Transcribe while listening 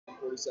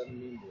47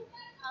 mean blue.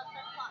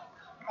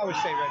 I would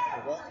say red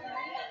for what?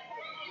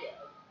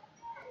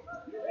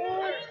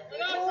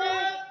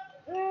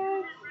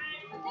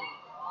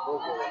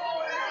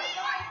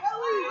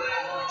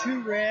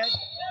 2 red.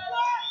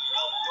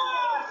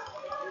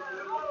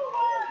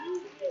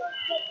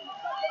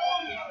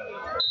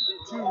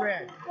 2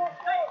 red.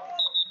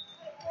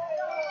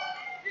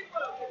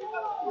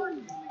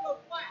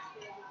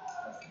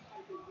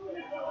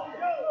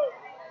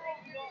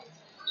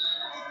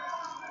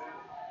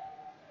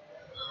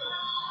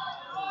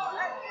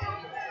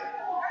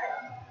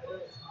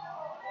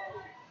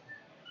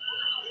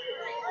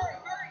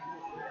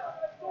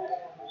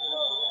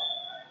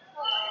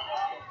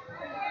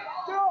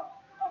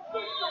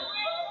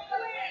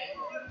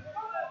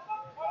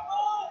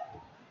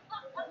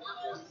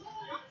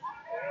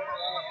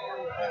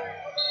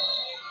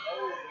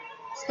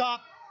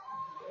 Stop.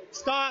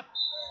 Stop.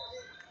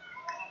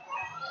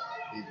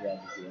 He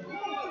grabs his leg.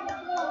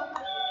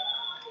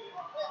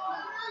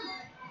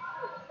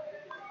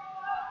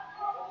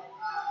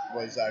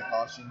 What is that,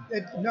 caution?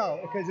 No,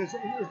 because it's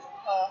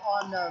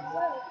on.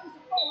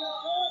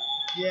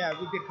 Yeah,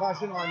 we get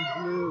caution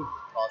on blue.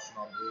 Caution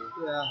on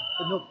blue? Yeah,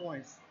 but no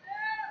points.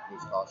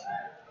 Who's caution?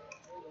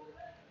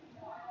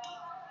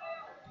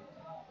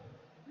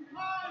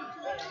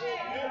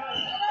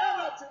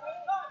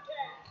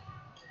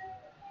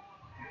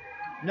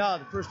 No,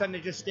 the first time they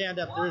just stand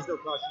up, there is no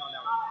caution on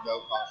that one. No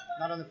caution.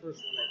 Not on the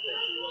first one, I think.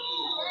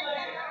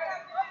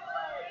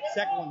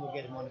 Second one will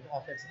get him on the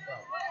offensive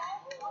foul.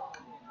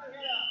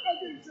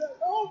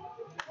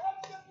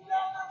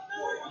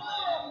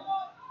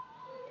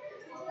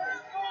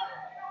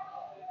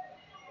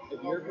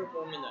 If you're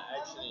performing the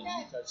action and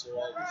you touch the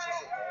leg, it's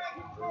just a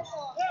caution first.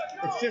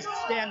 It's just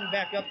standing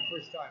back up the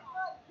first time.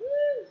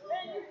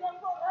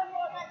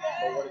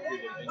 But what if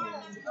you're defending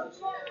and you touch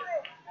the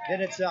leg?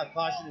 Then it's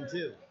caution in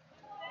 2.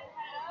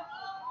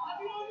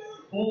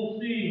 Full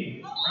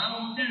speed,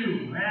 round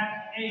 2,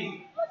 match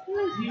 8.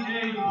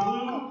 DJ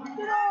Blue.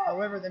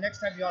 However, the next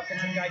time the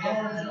offensive guy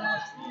does it,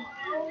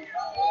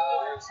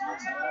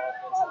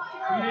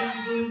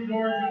 DJ Blue,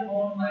 Georgia,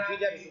 on match he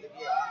does it 8. again.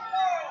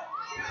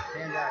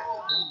 Stand back.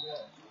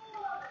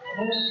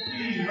 Full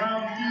speed,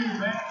 round 2,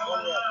 match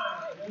number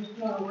 9. This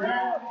for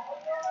red,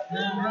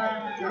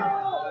 Nebraska.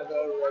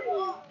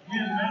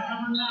 Again, match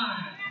number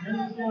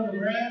 9. This for the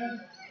red,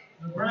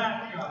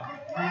 Nebraska.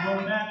 We go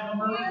match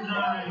number 9.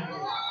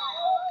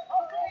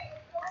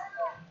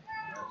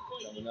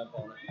 Coming up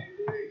on it.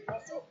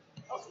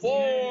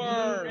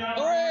 4,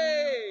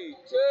 3,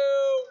 2,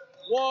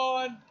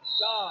 1,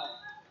 time.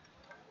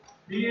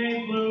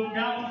 BA Blue,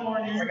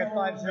 California. I got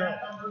 5-0.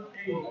 Number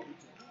 8.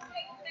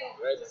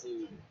 Red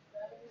seed.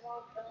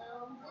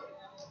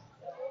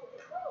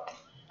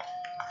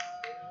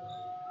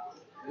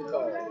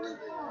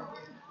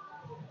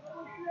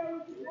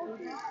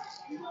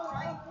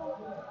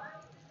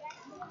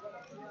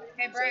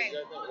 Hey, Brian,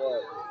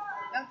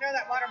 don't throw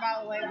that water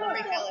bottle away. We'll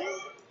refill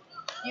it.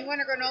 You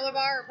want a granola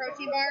bar or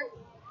protein bar?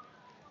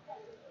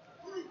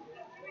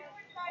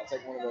 I'll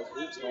take one of those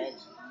fruit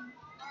snacks.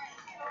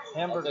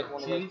 Hamburger I'll take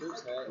one with of those cheese. fruit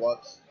snacks.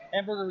 What?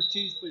 Hamburger with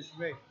cheese, please,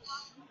 for me.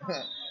 I'll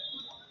have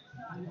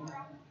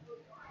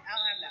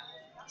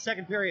that.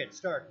 Second period,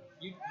 start.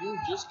 You were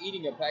just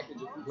eating a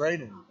package of fruit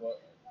Braden.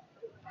 What?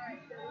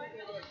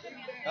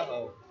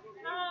 Uh-oh.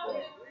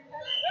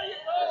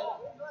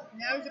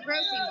 No, it's a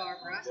protein bar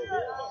for us.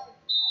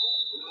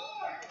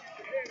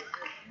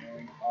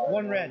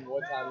 1 red.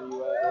 What time are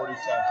you at?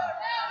 47.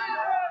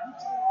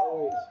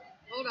 Oh,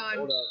 Hold on.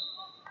 hold up.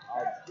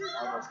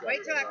 I almost got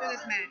Wait till after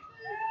this match.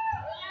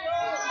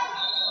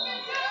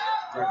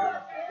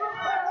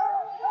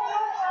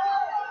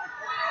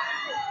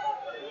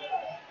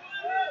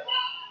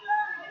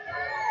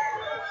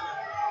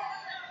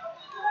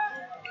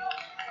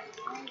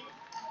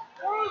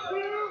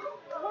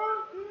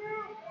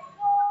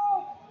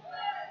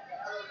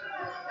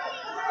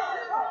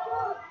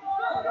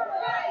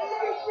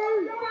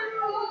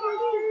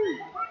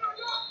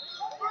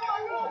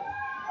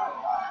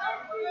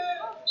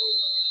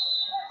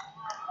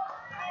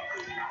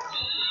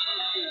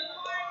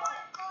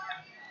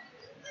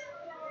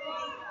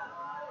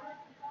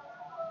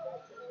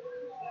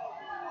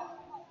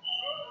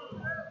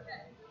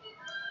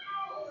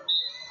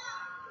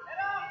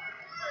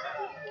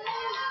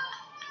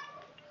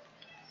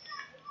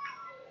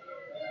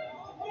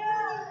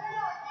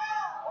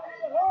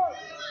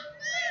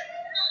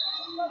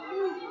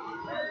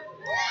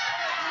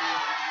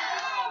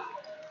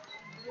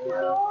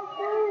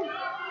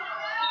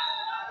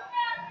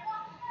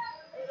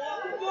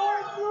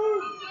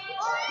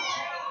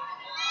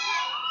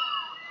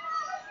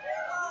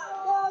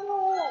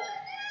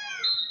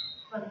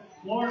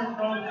 Florida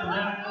coach to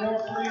match 4,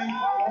 please.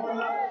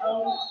 Florida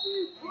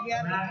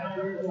coach, match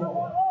number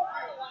 4.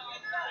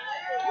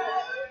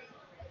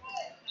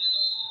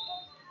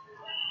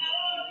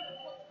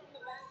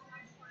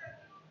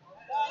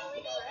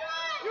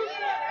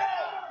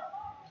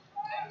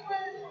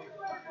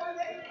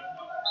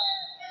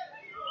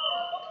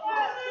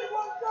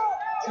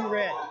 Two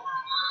red.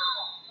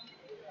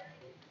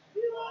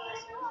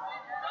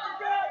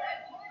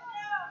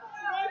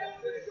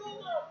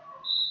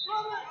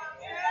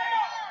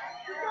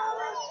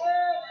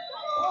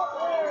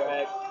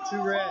 Tag.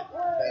 2 red.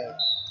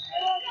 Tag.